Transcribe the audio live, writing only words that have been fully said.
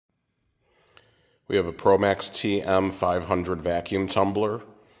We have a Promax TM-500 vacuum tumbler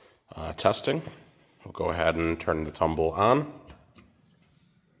testing. We'll go ahead and turn the tumble on.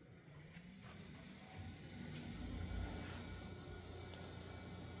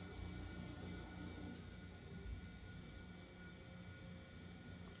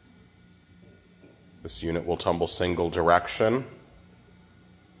 This unit will tumble single direction,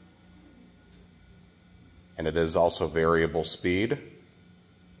 and it is also variable speed.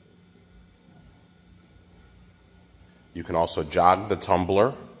 You can also jog the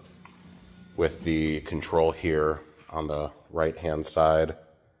tumbler with the control here on the right-hand side,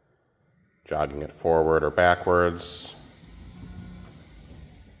 jogging it forward or backwards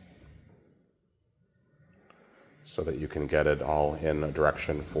so that you can get it all in a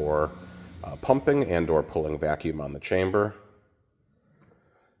direction for pumping and or pulling vacuum on the chamber.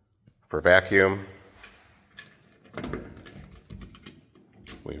 For vacuum,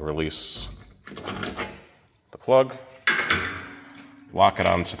 we release the plug, lock it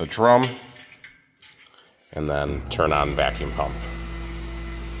onto the drum, and then turn on vacuum pump.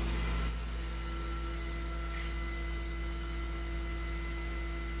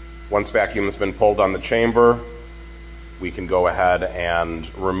 Once vacuum has been pulled on the chamber, we can go ahead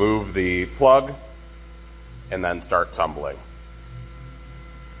and remove the plug and then start tumbling.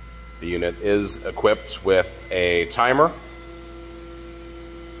 The unit is equipped with a timer.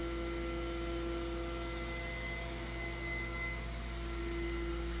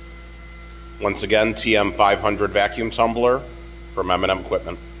 Once again, TM-500 vacuum tumbler from M&M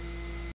Equipment.